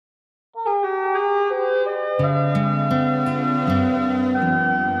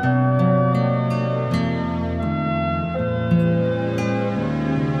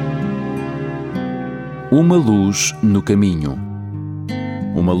Uma Luz no Caminho.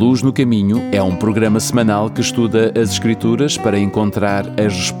 Uma Luz no Caminho é um programa semanal que estuda as Escrituras para encontrar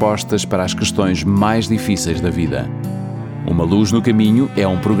as respostas para as questões mais difíceis da vida. Uma Luz no Caminho é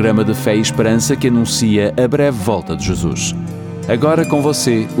um programa de fé e esperança que anuncia a breve volta de Jesus. Agora com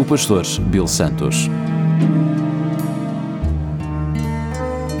você, o pastor Bill Santos.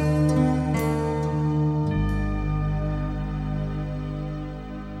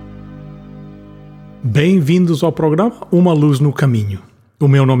 Bem-vindos ao programa Uma Luz no Caminho. O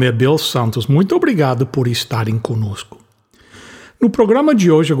meu nome é Bill Santos. Muito obrigado por estarem conosco. No programa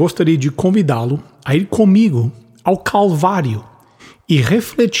de hoje eu gostaria de convidá-lo a ir comigo ao Calvário e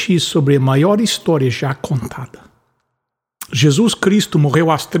refletir sobre a maior história já contada. Jesus Cristo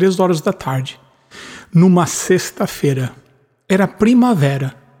morreu às 3 horas da tarde, numa sexta-feira. Era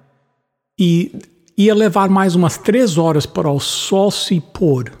primavera e ia levar mais umas 3 horas para o sol se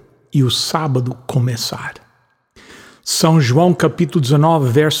pôr e o sábado começar. São João capítulo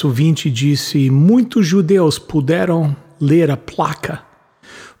 19, verso 20 disse: muitos judeus puderam ler a placa,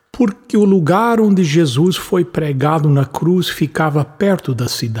 porque o lugar onde Jesus foi pregado na cruz ficava perto da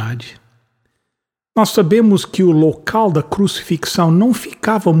cidade. Nós sabemos que o local da crucifixão não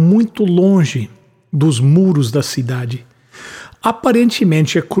ficava muito longe dos muros da cidade.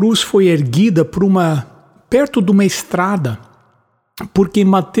 Aparentemente a cruz foi erguida perto de uma estrada, porque em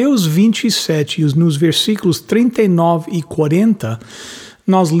Mateus 27, nos versículos 39 e 40,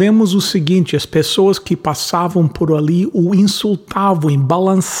 nós lemos o seguinte: as pessoas que passavam por ali o insultavam e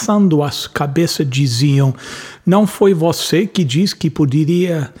balançando as cabeças diziam: não foi você que disse que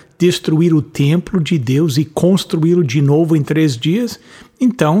poderia destruir o templo de Deus e construí-lo de novo em 3 dias?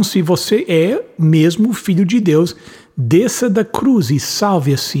 Então, se você é mesmo o Filho de Deus, desça da cruz e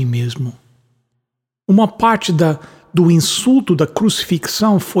salve a si mesmo. Uma parte do insulto da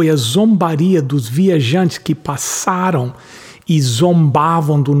crucifixão foi a zombaria dos viajantes que passaram e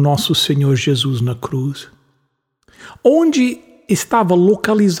zombavam do nosso Senhor Jesus na cruz. Onde estava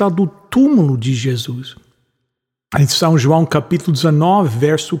localizado o túmulo de Jesus? Em São João capítulo 19,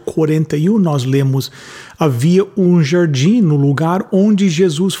 verso 41, nós lemos: havia um jardim no lugar onde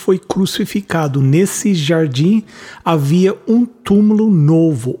Jesus foi crucificado. Nesse jardim havia um túmulo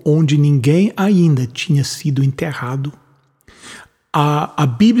novo, onde ninguém ainda tinha sido enterrado. A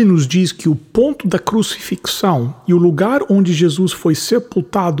Bíblia nos diz que o ponto da crucifixão e o lugar onde Jesus foi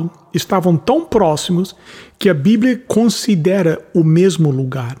sepultado estavam tão próximos que a Bíblia considera o mesmo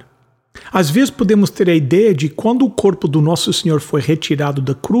lugar. Às vezes podemos ter a ideia de quando o corpo do nosso Senhor foi retirado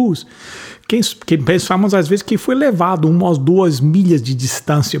da cruz, que pensamos às vezes que foi levado 1 ou 2 milhas de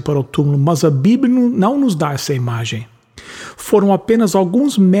distância para o túmulo, mas a Bíblia não nos dá essa imagem. Foram apenas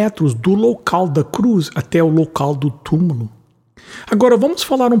alguns metros do local da cruz até o local do túmulo. Agora vamos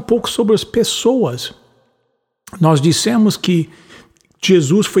falar um pouco sobre as pessoas. Nós dissemos que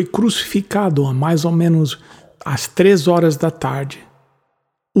Jesus foi crucificado a mais ou menos às 3 horas da tarde.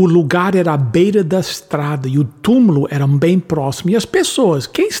 O lugar era à beira da estrada e o túmulo era bem próximo. E as pessoas,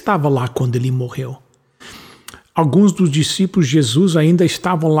 quem estava lá quando ele morreu? Alguns dos discípulos de Jesus ainda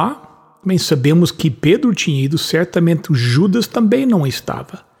estavam lá. Bem, sabemos que Pedro tinha ido, certamente Judas também não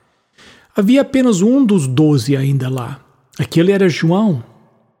estava. Havia apenas um dos 12 ainda lá. Aquele era João.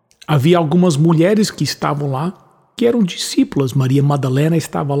 Havia algumas mulheres que estavam lá, que eram discípulas. Maria Madalena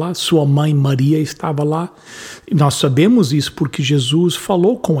estava lá, sua mãe Maria estava lá. E nós sabemos isso porque Jesus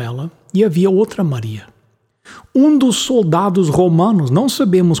falou com ela. E havia outra Maria. Um dos soldados romanos, não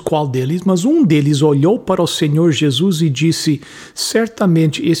sabemos qual deles, mas um deles olhou para o Senhor Jesus e disse: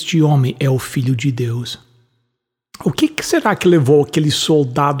 certamente este homem é o Filho de Deus. O que será que levou aquele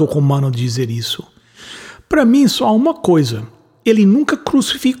soldado romano a dizer isso? Para mim, só há uma coisa: ele nunca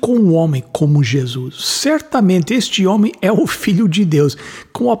crucificou um homem como Jesus. Certamente este homem é o Filho de Deus,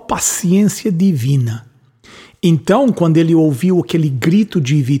 com a paciência divina. Então, quando ele ouviu aquele grito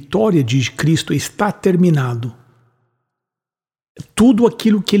de vitória de Cristo, está terminado. Tudo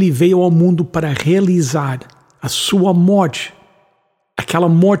aquilo que ele veio ao mundo para realizar, a sua morte, aquela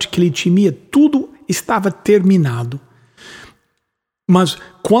morte que ele temia, tudo estava terminado. Mas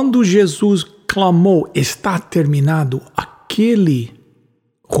quando Jesus clamou, está terminado, aquele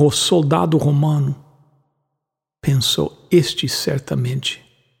soldado romano pensou: este certamente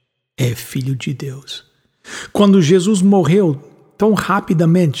é Filho de Deus. Quando Jesus morreu tão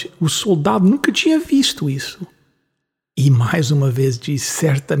rapidamente, o soldado nunca tinha visto isso. E mais uma vez diz: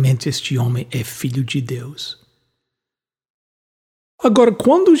 certamente este homem é Filho de Deus. Agora,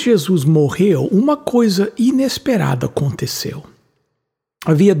 quando Jesus morreu, uma coisa inesperada aconteceu.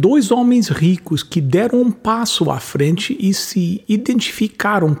 havia 2 homens ricos que deram um passo à frente e se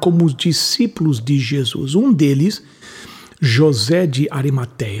identificaram como os discípulos de Jesus. Um deles, José de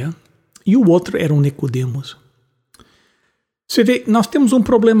Arimateia, e o outro era um Nicodemos. Você vê, nós temos um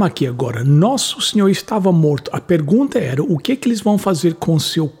problema aqui agora. Nosso Senhor estava morto. A pergunta era, o que eles vão fazer com o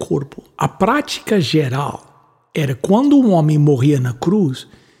seu corpo? A prática geral era, quando um homem morria na cruz,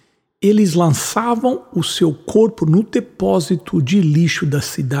 eles lançavam o seu corpo no depósito de lixo da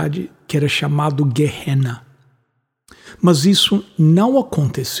cidade, que era chamado Gehenna. Mas isso não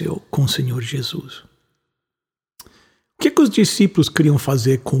aconteceu com o Senhor Jesus. O que os discípulos queriam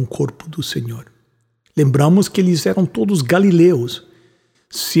fazer com o corpo do Senhor? Lembramos que eles eram todos galileus.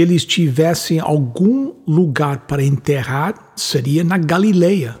 Se eles tivessem algum lugar para enterrar, seria na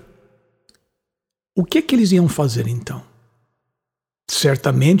Galileia. O que eles iam fazer então?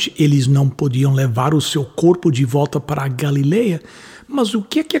 Certamente eles não podiam levar o seu corpo de volta para a Galileia, mas o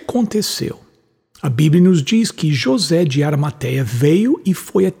que aconteceu? A Bíblia nos diz que José de Arimateia veio e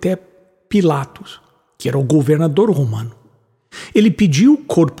foi até Pilatos, que era o governador romano. Ele pediu o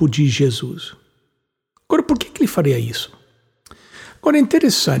corpo de Jesus. Agora, por que ele faria isso? Agora, é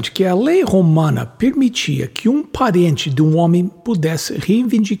interessante que a lei romana permitia que um parente de um homem pudesse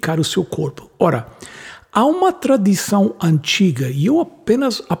reivindicar o seu corpo. Ora, há uma tradição antiga, e eu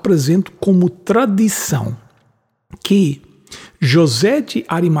apenas apresento como tradição, que José de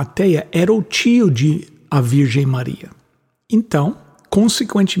Arimateia era o tio de a Virgem Maria. Então,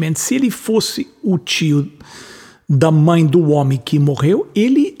 consequentemente, se ele fosse o tio da mãe do homem que morreu,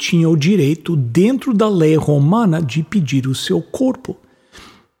 ele tinha o direito, dentro da lei romana, de pedir o seu corpo.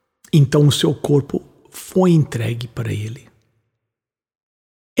 Então o seu corpo foi entregue para ele.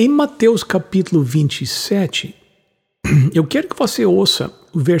 Em Mateus capítulo 27, eu quero que você ouça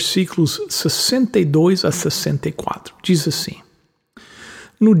os versículos 62 a 64. Diz assim: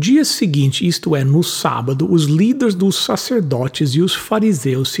 No dia seguinte, isto é, no sábado, os líderes dos sacerdotes e os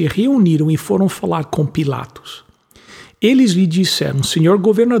fariseus se reuniram e foram falar com Pilatos. Eles lhe disseram: Senhor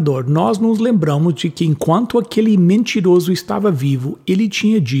governador, nós nos lembramos de que enquanto aquele mentiroso estava vivo, ele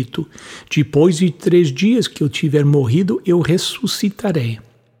tinha dito: depois de 3 dias que eu tiver morrido, eu ressuscitarei.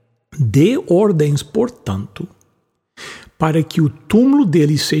 Dê ordens, portanto, para que o túmulo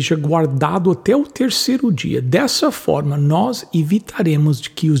dele seja guardado até o 3º dia. Dessa forma, nós evitaremos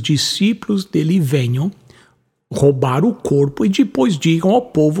de que os discípulos dele venham roubar o corpo e depois digam ao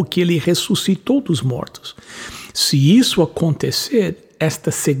povo que ele ressuscitou dos mortos. Se isso acontecer,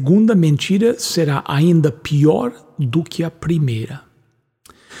 esta segunda mentira será ainda pior do que a primeira.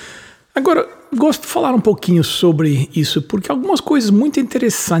 Agora, gosto de falar um pouquinho sobre isso, porque algumas coisas muito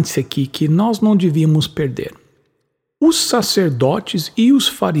interessantes aqui que nós não devíamos perder. Os sacerdotes e os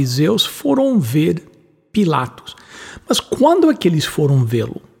fariseus foram ver Pilatos. Mas quando é que eles foram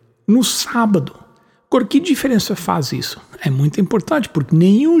vê-lo? No sábado. Agora, que diferença faz isso? É muito importante, porque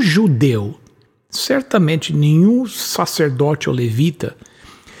nenhum judeu, certamente nenhum sacerdote ou levita,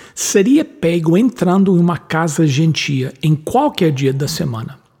 seria pego entrando em uma casa gentia em qualquer dia da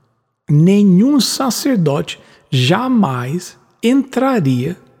semana. Nenhum sacerdote jamais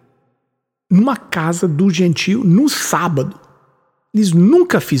entraria numa casa do gentio no sábado. Eles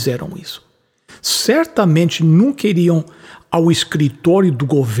nunca fizeram isso. Certamente nunca iriam ao escritório do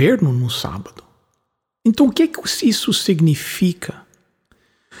governo no sábado. Então o que isso significa?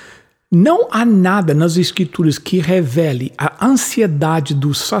 Não há nada nas Escrituras que revele a ansiedade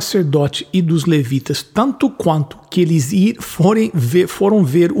dos sacerdotes e dos levitas, tanto quanto que eles foram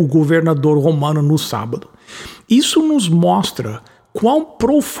ver o governador romano no sábado. Isso nos mostra quão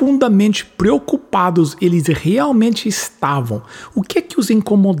profundamente preocupados eles realmente estavam. O que os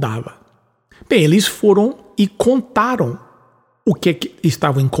incomodava? Bem, eles foram e contaram o que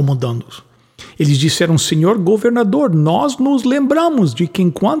estava incomodando-os. Eles disseram: Senhor governador, nós nos lembramos de que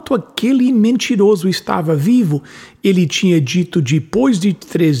enquanto aquele mentiroso estava vivo, ele tinha dito: depois de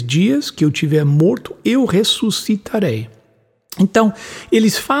 3 dias que eu tiver morto, eu ressuscitarei. Então,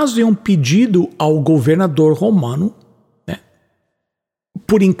 eles fazem um pedido ao governador romano, né?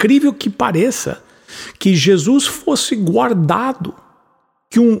 Por incrível que pareça, que Jesus fosse guardado,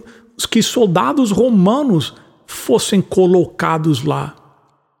 que soldados romanos fossem colocados lá.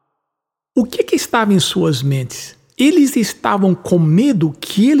 O que estava em suas mentes? Eles estavam com medo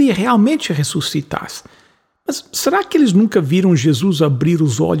que ele realmente ressuscitasse. Mas será que eles nunca viram Jesus abrir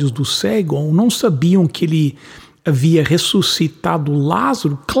os olhos do cego ou não sabiam que ele havia ressuscitado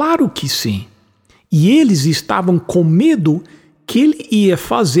Lázaro? Claro que sim. E eles estavam com medo que ele ia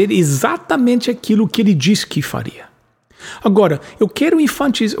fazer exatamente aquilo que ele disse que faria. Agora, o que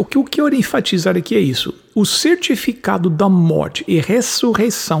eu quero enfatizar aqui é isso. O certificado da morte e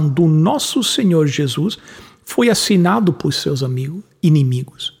ressurreição do nosso Senhor Jesus foi assinado por seus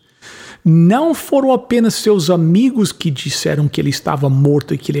inimigos. Não foram apenas seus amigos que disseram que ele estava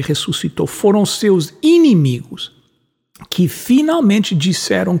morto e que ele ressuscitou. Foram seus inimigos que finalmente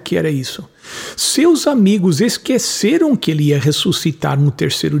disseram que era isso. Seus amigos esqueceram que ele ia ressuscitar no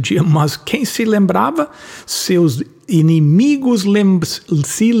terceiro dia, mas quem se lembrava? Seus inimigos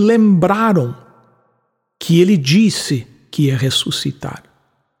se lembraram que ele disse que ia ressuscitar.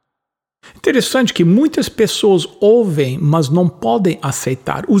 Interessante que muitas pessoas ouvem, mas não podem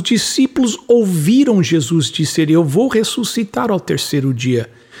aceitar. Os discípulos ouviram Jesus dizer: eu vou ressuscitar ao terceiro dia,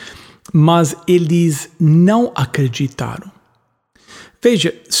 mas eles não acreditaram.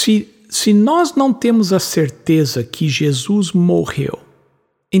 Veja, se nós não temos a certeza que Jesus morreu,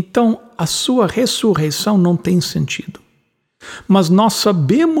 então a sua ressurreição não tem sentido. Mas nós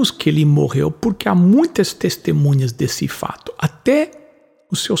sabemos que ele morreu porque há muitas testemunhas desse fato. Até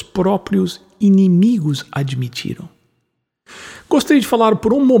os seus próprios inimigos admitiram. Gostaria de falar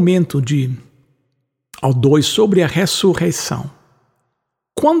por um momento ao 2 sobre a ressurreição.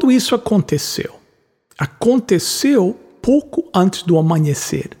 Quando isso aconteceu? Aconteceu pouco antes do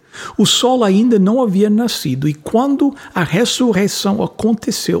amanhecer. O sol ainda não havia nascido e quando a ressurreição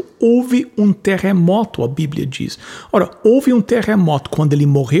aconteceu, houve um terremoto, a Bíblia diz. Ora, houve um terremoto quando ele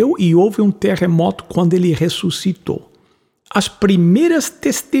morreu e houve um terremoto quando ele ressuscitou. As primeiras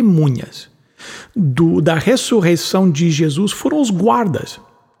testemunhas da ressurreição de Jesus foram os guardas.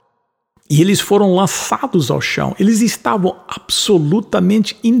 E eles foram lançados ao chão. Eles estavam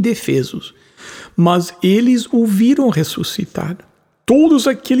absolutamente indefesos. Mas eles o viram ressuscitar. Todos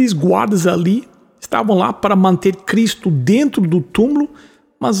aqueles guardas ali estavam lá para manter Cristo dentro do túmulo,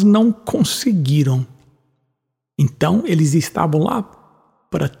 mas não conseguiram. Então eles estavam lá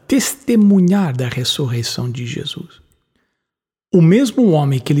para testemunhar da ressurreição de Jesus. O mesmo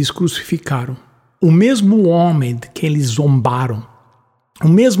homem que eles crucificaram, o mesmo homem de quem eles zombaram, o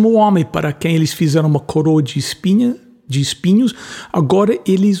mesmo homem para quem eles fizeram uma coroa de espinhos, agora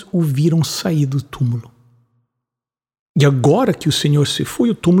eles o viram sair do túmulo. E agora que o Senhor se foi,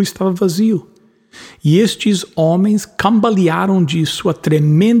 o túmulo estava vazio. E estes homens cambalearam de sua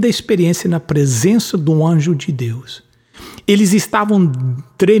tremenda experiência na presença do anjo de Deus. Eles estavam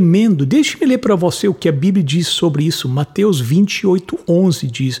tremendo. Deixe-me ler para você o que a Bíblia diz sobre isso. Mateus 28:11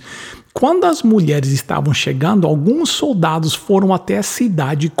 diz: quando as mulheres estavam chegando, alguns soldados foram até a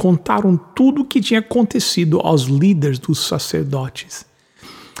cidade e contaram tudo o que tinha acontecido aos líderes dos sacerdotes.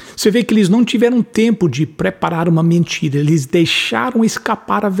 Você vê que eles não tiveram tempo de preparar uma mentira. Eles deixaram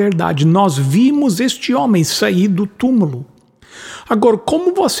escapar a verdade. Nós vimos este homem sair do túmulo. Agora,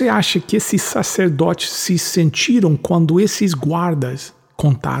 como você acha que esses sacerdotes se sentiram quando esses guardas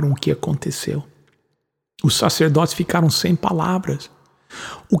contaram o que aconteceu? Os sacerdotes ficaram sem palavras.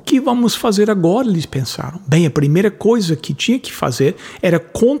 O que vamos fazer agora? Eles pensaram. Bem, a primeira coisa que tinha que fazer era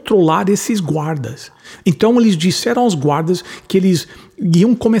controlar esses guardas. Então eles disseram aos guardas que eles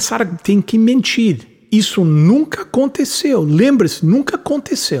iam começar a ter que mentir. Isso nunca aconteceu. Lembre-se, nunca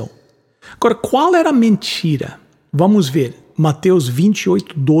aconteceu. Agora, qual era a mentira? Vamos ver. Mateus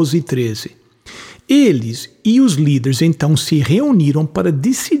 28, 12 e 13. Eles e os líderes então se reuniram para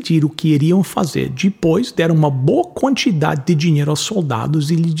decidir o que iriam fazer. Depois deram uma boa quantidade de dinheiro aos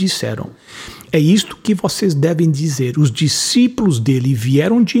soldados e lhe disseram: é isto que vocês devem dizer. Os discípulos dele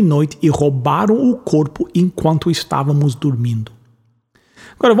vieram de noite e roubaram o corpo enquanto estávamos dormindo.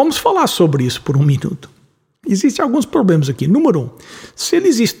 Agora vamos falar sobre isso por um minuto. Existem alguns problemas aqui. Número 1, se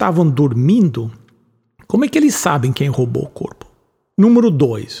eles estavam dormindo, como é que eles sabem quem roubou o corpo? Número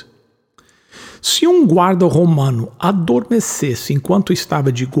 2, se um guarda romano adormecesse enquanto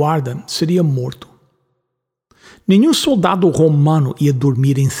estava de guarda, seria morto. Nenhum soldado romano ia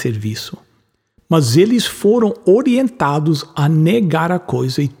dormir em serviço, mas eles foram orientados a negar a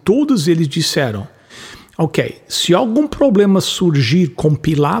coisa e todos eles disseram: ok, se algum problema surgir com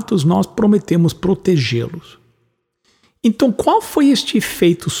Pilatos, nós prometemos protegê-los. Então, qual foi este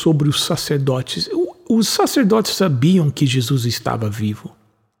efeito sobre os sacerdotes? Os sacerdotes sabiam que Jesus estava vivo.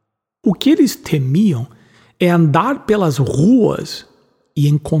 O que eles temiam é andar pelas ruas e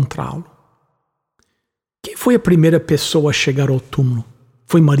encontrá-lo. Quem foi a primeira pessoa a chegar ao túmulo?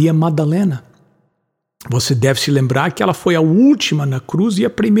 Foi Maria Madalena. Você deve se lembrar que ela foi a última na cruz e a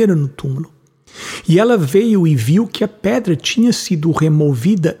primeira no túmulo. E ela veio e viu que a pedra tinha sido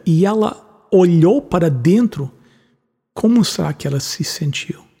removida e ela olhou para dentro. Como será que ela se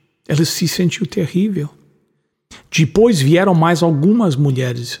sentiu? Ela se sentiu terrível. Depois vieram mais algumas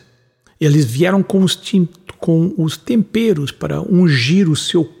mulheres Eles vieram com os temperos para ungir o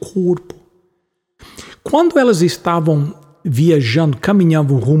seu corpo. Quando elas estavam viajando,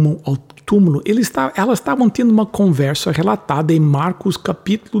 caminhando rumo ao túmulo, elas estavam tendo uma conversa relatada em Marcos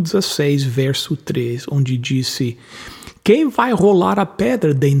capítulo 16, verso 3, onde disse: quem vai rolar a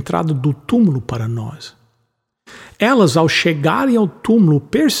pedra da entrada do túmulo para nós? Elas, ao chegarem ao túmulo,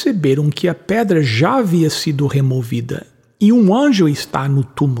 perceberam que a pedra já havia sido removida e um anjo está no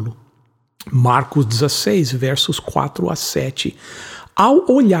túmulo. Marcos 16, versos 4 a 7.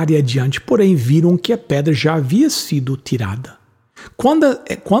 Ao olharem adiante, porém, viram que a pedra já havia sido tirada.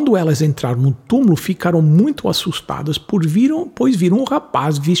 Quando elas entraram no túmulo, ficaram muito assustadas, pois viram um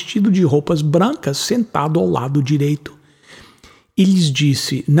rapaz vestido de roupas brancas sentado ao lado direito. E lhes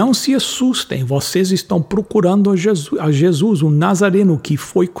disse: não se assustem, vocês estão procurando a Jesus, o Nazareno, que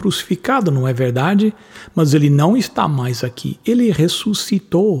foi crucificado, não é verdade? Mas ele não está mais aqui, ele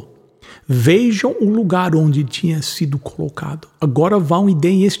ressuscitou. Vejam o lugar onde tinha sido colocado. Agora vão e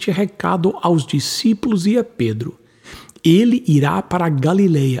deem este recado aos discípulos e a Pedro. Ele irá para a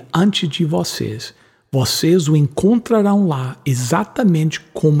Galileia antes de vocês. Vocês o encontrarão lá, exatamente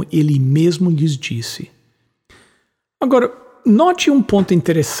como ele mesmo lhes disse. Agora, note um ponto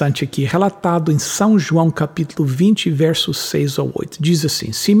interessante aqui, relatado em São João capítulo 20, versos 6 ao 8. Diz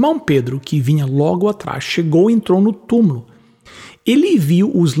assim: Simão Pedro, que vinha logo atrás, chegou e entrou no túmulo. Ele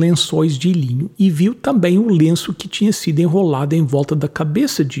viu os lençóis de linho e viu também o lenço que tinha sido enrolado em volta da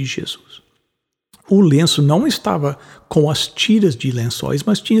cabeça de Jesus. O lenço não estava com as tiras de lençóis,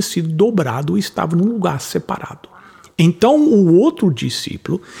 mas tinha sido dobrado e estava num lugar separado. Então o outro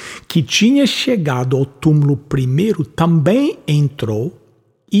discípulo, que tinha chegado ao túmulo primeiro, também entrou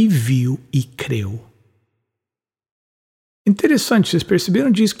e viu e creu. Interessante, vocês perceberam?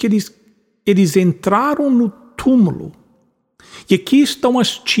 Diz que eles entraram no túmulo. E aqui estão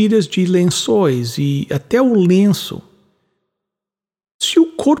as tiras de lençóis e até o lenço. Se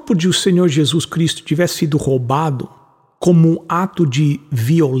o corpo de o Senhor Jesus Cristo tivesse sido roubado como um ato de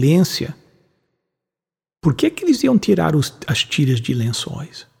violência, por que eles iam tirar as tiras de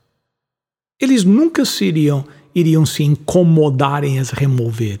lençóis? Eles nunca iriam se incomodar em as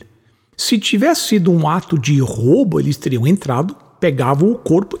remover. Se tivesse sido um ato de roubo, eles teriam entrado, pegavam o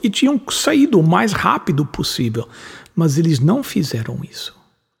corpo e tinham saído o mais rápido possível. Mas eles não fizeram isso.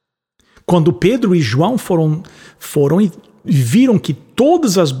 Quando Pedro e João foram e viram que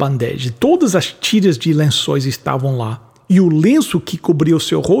todas as bandejas, todas as tiras de lençóis estavam lá, e o lenço que cobria o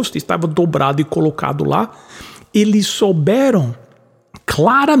seu rosto estava dobrado e colocado lá, eles souberam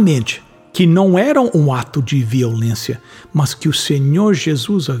claramente que não era um ato de violência, mas que o Senhor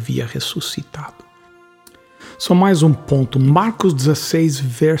Jesus havia ressuscitado. Só mais um ponto. Marcos 16,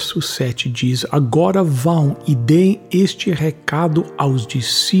 verso 7 diz: agora vão e deem este recado aos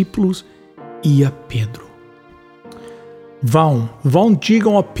discípulos e a Pedro. Vão,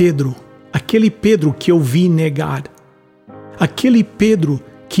 digam a Pedro, aquele Pedro que eu vi negar, aquele Pedro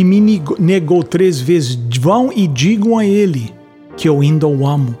que me negou 3 vezes, vão e digam a ele que eu ainda o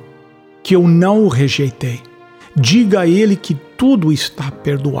amo, que eu não o rejeitei. Diga a ele que tudo está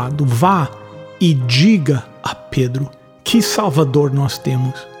perdoado. Vá e diga a Pedro que Salvador nós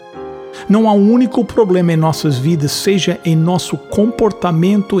temos. Não há um único problema em nossas vidas, seja em nosso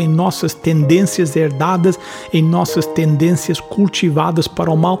comportamento, em nossas tendências herdadas, em nossas tendências cultivadas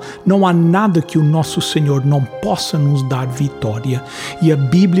para o mal. Não há nada que o nosso Senhor não possa nos dar vitória. E a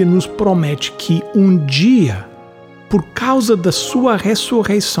Bíblia nos promete que um dia, por causa da sua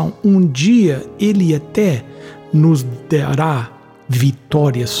ressurreição, um dia Ele até nos dará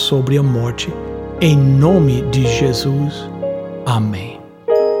vitória sobre a morte. Em nome de Jesus. Amém.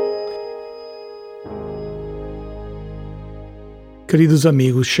 Queridos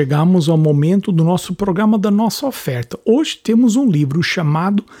amigos, chegamos ao momento do nosso programa, da nossa oferta. Hoje temos um livro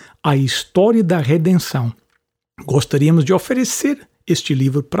chamado A História da Redenção. Gostaríamos de oferecer este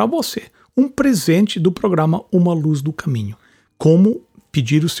livro para você, um presente do programa Uma Luz do Caminho. Como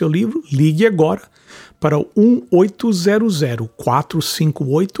pedir o seu livro? Ligue agora para o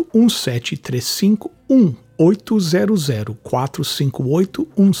 1-800-458-1735,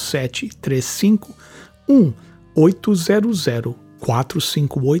 1-800-458-1735,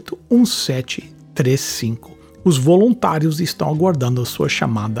 1-800-458-1735. Os voluntários estão aguardando a sua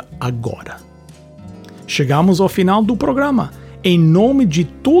chamada agora. Chegamos ao final do programa. Em nome de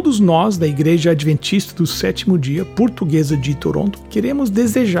todos nós da Igreja Adventista do Sétimo Dia Portuguesa de Toronto, queremos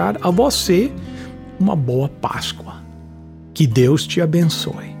desejar a você uma boa Páscoa. Que Deus te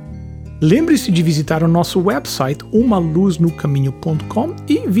abençoe. Lembre-se de visitar o nosso website umaluznocaminho.com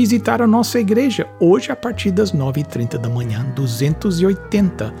e visitar a nossa igreja hoje a partir das 9h30 da manhã,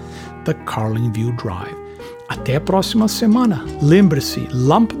 280 40 Carlinville Drive. Até a próxima semana. Lembre-se,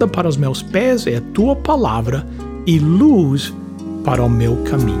 lâmpada para os meus pés é a tua palavra e luz para o meu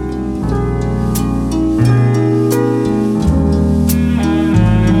caminho.